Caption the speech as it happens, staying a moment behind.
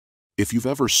If you've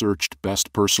ever searched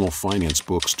best personal finance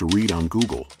books to read on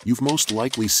Google, you've most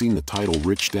likely seen the title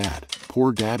Rich Dad,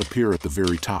 Poor Dad appear at the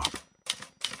very top.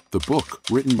 The book,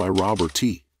 written by Robert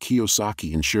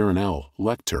Kioski and Sharon L.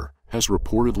 Lecter, has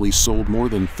reportedly sold more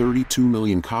than 32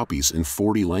 million copies in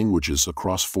 40 languages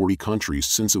across 40 countries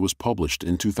since it was published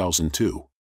in 2002.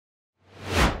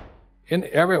 In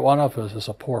every one of us is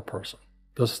a poor person.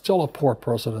 There's still a poor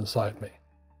person inside me.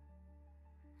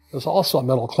 There's also a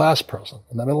middle-class person,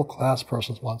 and the middle-class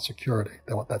persons want security.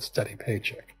 They want that steady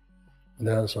paycheck. And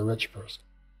there's a rich person.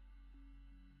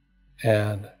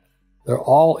 And they're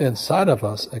all inside of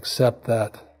us, except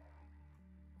that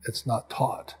it's not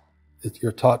taught.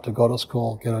 You're taught to go to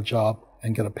school, get a job,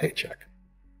 and get a paycheck.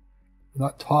 You're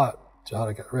not taught how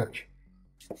to get rich.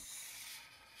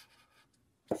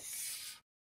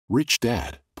 Rich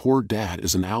Dad, Poor Dad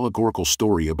is an allegorical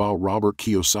story about Robert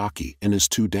Kioski and his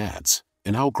two dads,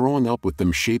 and how growing up with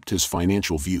them shaped his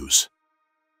financial views.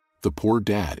 The poor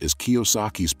dad is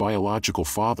Kiyosaki's biological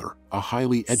father, a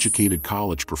highly educated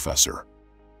college professor.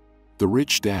 The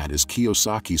rich dad is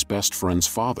Kiyosaki's best friend's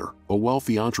father, a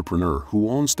wealthy entrepreneur who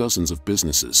owns dozens of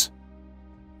businesses.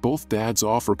 Both dads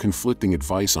offer conflicting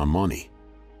advice on money.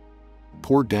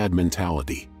 Poor dad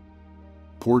mentality.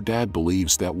 Poor dad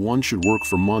believes that one should work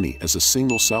for money as a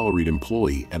single salaried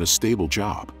employee at a stable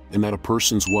job, and that a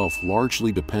person's wealth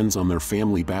largely depends on their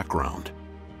family background.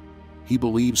 He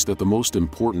believes that the most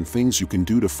important things you can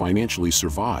do to financially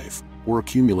survive, or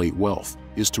accumulate wealth,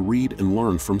 is to read and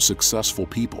learn from successful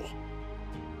people.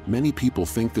 Many people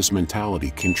think this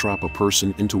mentality can trap a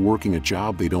person into working a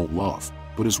job they don't love,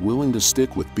 but is willing to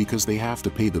stick with because they have to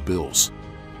pay the bills.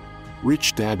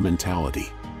 Rich dad mentality.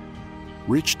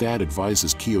 Rich Dad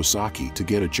advises Kiyosaki to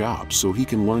get a job so he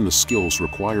can learn the skills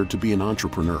required to be an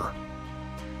entrepreneur.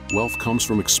 Wealth comes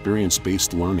from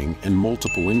experience-based learning and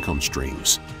multiple income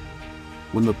streams.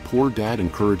 When the poor dad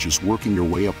encourages working your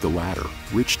way up the ladder,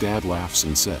 Rich Dad laughs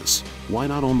and says, "Why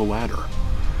not on the ladder?"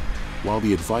 While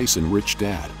the advice in Rich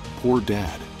Dad, Poor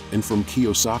Dad, and from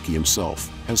Kiyosaki himself,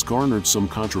 has garnered some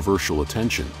controversial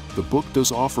attention, the book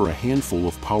does offer a handful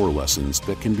of power lessons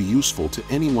that can be useful to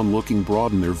anyone looking to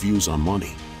broaden their views on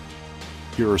money.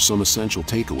 Here are some essential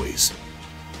takeaways.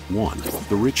 1.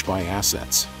 The rich buy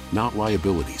assets, not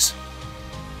liabilities.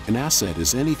 An asset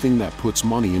is anything that puts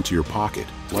money into your pocket,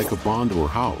 like a bond or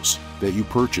house, that you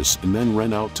purchase and then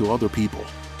rent out to other people.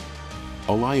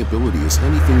 A liability is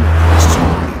anything that costs you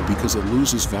money because it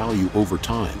loses value over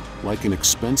time, like an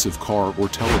expensive car or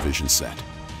television set.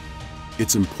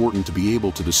 It's important to be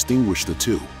able to distinguish the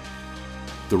two.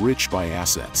 The rich buy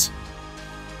assets.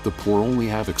 The poor only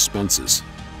have expenses.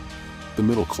 The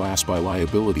middle class buy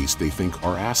liabilities they think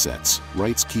are assets,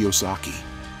 writes Kiyosaki.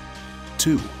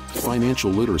 2.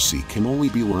 Financial literacy can only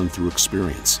be learned through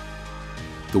experience.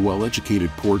 The well-educated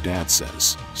poor dad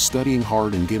says, studying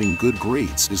hard and getting good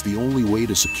grades is the only way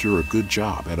to secure a good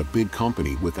job at a big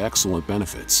company with excellent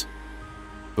benefits.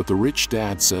 But the rich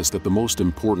dad says that the most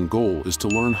important goal is to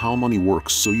learn how money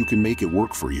works so you can make it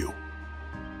work for you.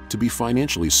 To be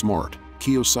financially smart,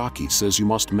 Kiyosaki says you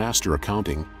must master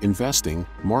accounting, investing,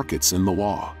 markets, and the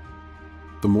law.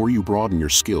 The more you broaden your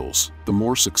skills, the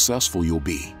more successful you'll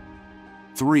be.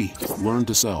 3. Learn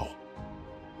to sell.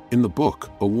 In the book,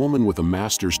 a woman with a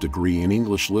master's degree in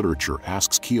English literature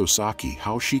asks Kiyosaki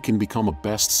how she can become a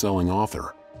best-selling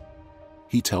author.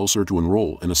 He tells her to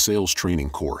enroll in a sales training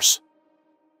course.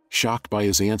 Shocked by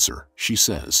his answer, she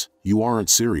says, "You aren't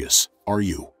serious, are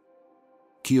you?"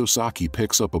 Kiyosaki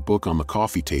picks up a book on the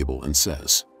coffee table and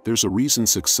says, "There's a reason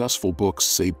successful books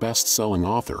say best-selling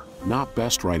author, not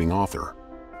best-writing author.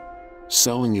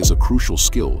 Selling is a crucial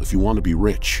skill if you want to be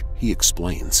rich," he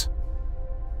explains.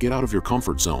 Get out of your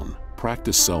comfort zone,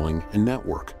 practice selling, and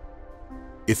network.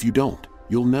 If you don't,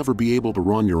 you'll never be able to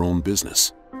run your own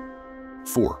business.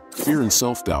 4. Fear and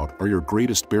self-doubt are your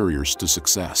greatest barriers to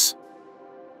success.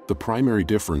 The primary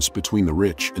difference between the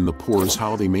rich and the poor is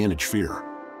how they manage fear.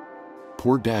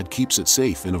 Poor dad keeps it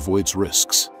safe and avoids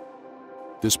risks.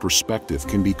 This perspective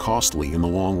can be costly in the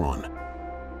long run.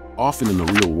 Often in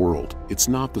the real world, it's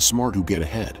not the smart who get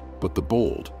ahead, but the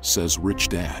bold, says Rich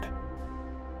Dad.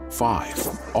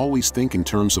 5. Always think in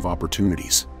terms of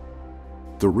opportunities.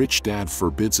 The rich dad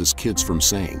forbids his kids from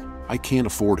saying, "I can't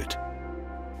afford it."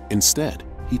 Instead,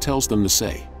 he tells them to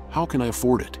say, "How can I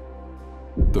afford it?"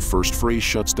 The first phrase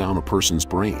shuts down a person's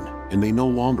brain, and they no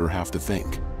longer have to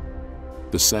think.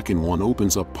 The second one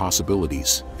opens up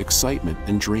possibilities, excitement,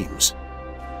 and dreams.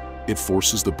 It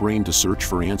forces the brain to search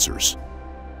for answers.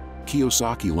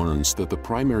 Kiyosaki learns that the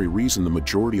primary reason the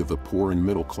majority of the poor and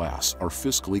middle class are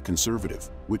fiscally conservative,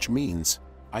 which means,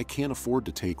 "I can't afford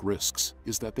to take risks,"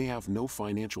 is that they have no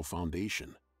financial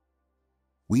foundation.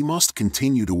 We must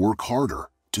continue to work harder,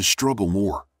 to struggle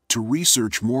more, to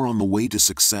research more on the way to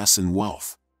success and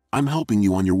wealth. I'm helping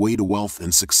you on your way to wealth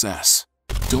and success.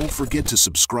 Don't forget to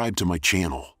subscribe to my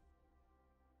channel.